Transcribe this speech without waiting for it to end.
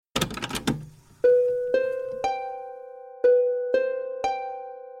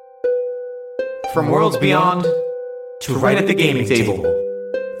From worlds beyond to right at the gaming table,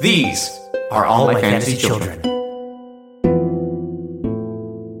 these are all my fantasy children.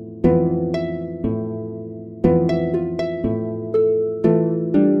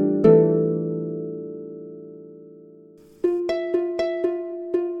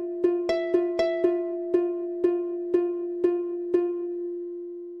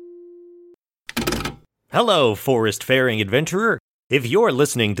 Hello, forest-faring adventurer. If you're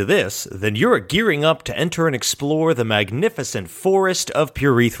listening to this, then you're gearing up to enter and explore the magnificent forest of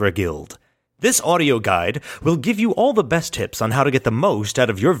Purethra-Guild. This audio guide will give you all the best tips on how to get the most out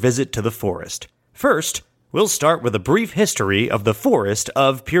of your visit to the forest. First, we'll start with a brief history of the forest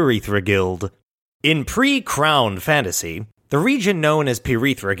of Purethra-Guild. In pre-Crown fantasy, the region known as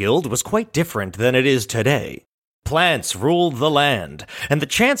Purethra-Guild was quite different than it is today. Plants ruled the land, and the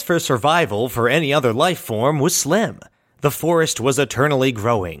chance for survival for any other life form was slim. The forest was eternally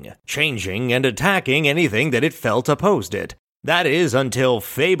growing, changing, and attacking anything that it felt opposed it. That is, until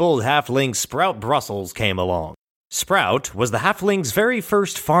fabled halfling Sprout Brussels came along. Sprout was the halfling's very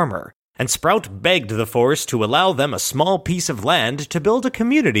first farmer, and Sprout begged the forest to allow them a small piece of land to build a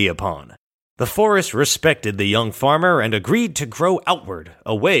community upon. The forest respected the young farmer and agreed to grow outward,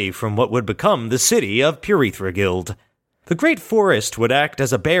 away from what would become the city of Purethra-Guild. The Great Forest would act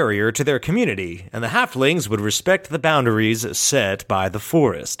as a barrier to their community, and the halflings would respect the boundaries set by the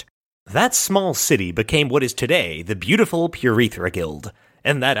forest. That small city became what is today the beautiful Purethra-Guild,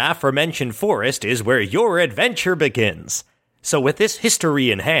 and that aforementioned forest is where your adventure begins. So with this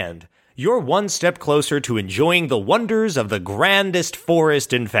history in hand, you're one step closer to enjoying the wonders of the grandest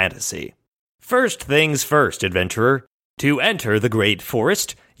forest in fantasy. First things first, adventurer. To enter the Great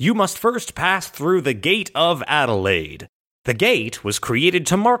Forest, you must first pass through the Gate of Adelaide. The gate was created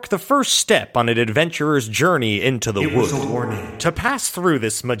to mark the first step on an adventurer's journey into the woods. To pass through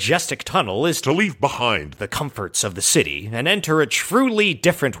this majestic tunnel is to leave behind the comforts of the city and enter a truly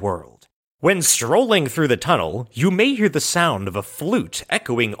different world. When strolling through the tunnel, you may hear the sound of a flute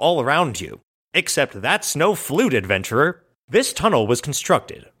echoing all around you. Except that's no flute, adventurer. This tunnel was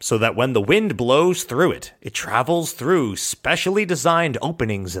constructed so that when the wind blows through it, it travels through specially designed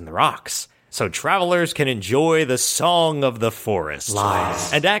openings in the rocks, so travelers can enjoy the song of the forest.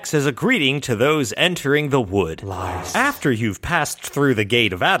 Lies. And acts as a greeting to those entering the wood. Lies. After you've passed through the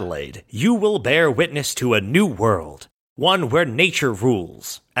Gate of Adelaide, you will bear witness to a new world, one where nature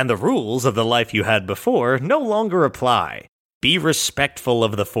rules, and the rules of the life you had before no longer apply. Be respectful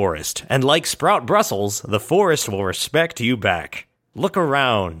of the forest, and like Sprout Brussels, the forest will respect you back. Look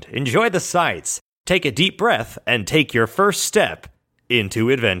around, enjoy the sights, take a deep breath, and take your first step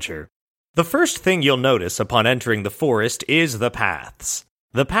into adventure. The first thing you'll notice upon entering the forest is the paths.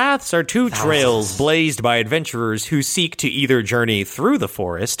 The paths are two trails blazed by adventurers who seek to either journey through the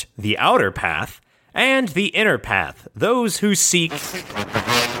forest, the outer path, and the inner path, those who seek...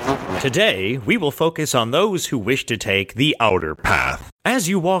 Today, we will focus on those who wish to take the outer path. As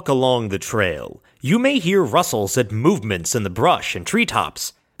you walk along the trail, you may hear rustles and movements in the brush and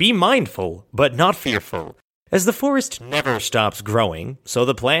treetops. Be mindful, but not fearful, as the forest never stops growing, so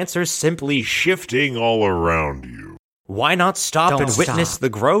the plants are simply shifting all around you. Why not stop and witness the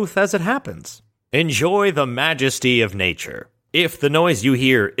growth as it happens? Enjoy the majesty of nature. If the noise you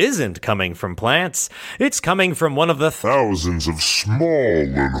hear isn't coming from plants, it's coming from one of the thousands of small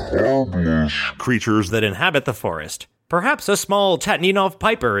and harmless creatures that inhabit the forest. Perhaps a small Tatninov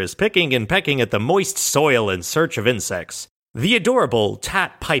piper is picking and pecking at the moist soil in search of insects. The adorable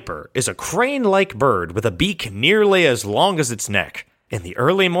Tat Piper is a crane-like bird with a beak nearly as long as its neck. In the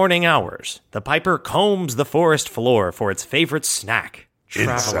early morning hours, the piper combs the forest floor for its favorite snack,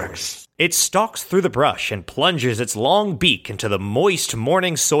 travelers. It stalks through the brush and plunges its long beak into the moist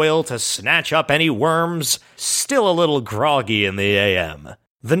morning soil to snatch up any worms still a little groggy in the AM.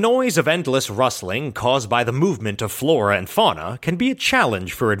 The noise of endless rustling caused by the movement of flora and fauna can be a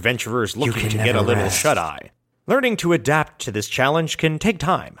challenge for adventurers looking to get a little shut-eye. Learning to adapt to this challenge can take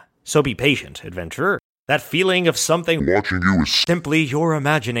time, so be patient, adventurer. That feeling of something watching you is simply your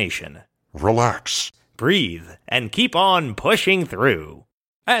imagination. Relax, breathe, and keep on pushing through.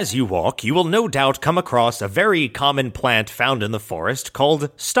 As you walk, you will no doubt come across a very common plant found in the forest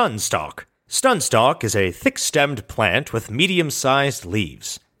called Stunstock. Stunstock is a thick-stemmed plant with medium-sized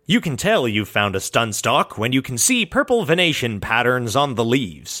leaves. You can tell you've found a Stunstock when you can see purple venation patterns on the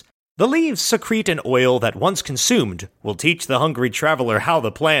leaves. The leaves secrete an oil that, once consumed, will teach the hungry traveler how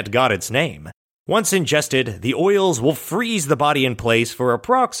the plant got its name. Once ingested, the oils will freeze the body in place for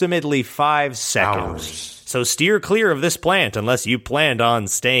approximately 5 seconds. So steer clear of this plant unless you planned on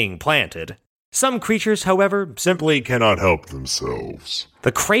staying planted. Some creatures, however, simply cannot help themselves.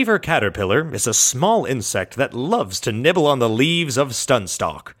 The Craver caterpillar is a small insect that loves to nibble on the leaves of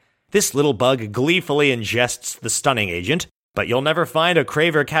stunstalk. This little bug gleefully ingests the stunning agent, but you'll never find a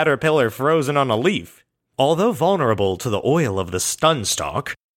Craver caterpillar frozen on a leaf. Although vulnerable to the oil of the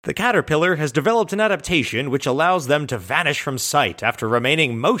stunstalk, the caterpillar has developed an adaptation which allows them to vanish from sight after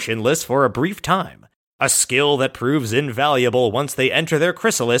remaining motionless for a brief time. A skill that proves invaluable once they enter their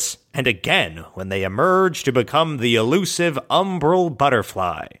chrysalis, and again when they emerge to become the elusive umbral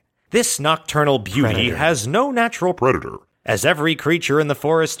butterfly. This nocturnal beauty has no natural predator, as every creature in the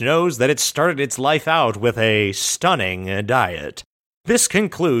forest knows that it started its life out with a stunning diet. This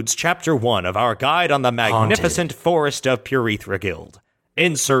concludes Chapter 1 of our guide on the magnificent forest of Purethra Guild.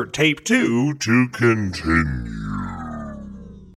 Insert tape 2 to continue.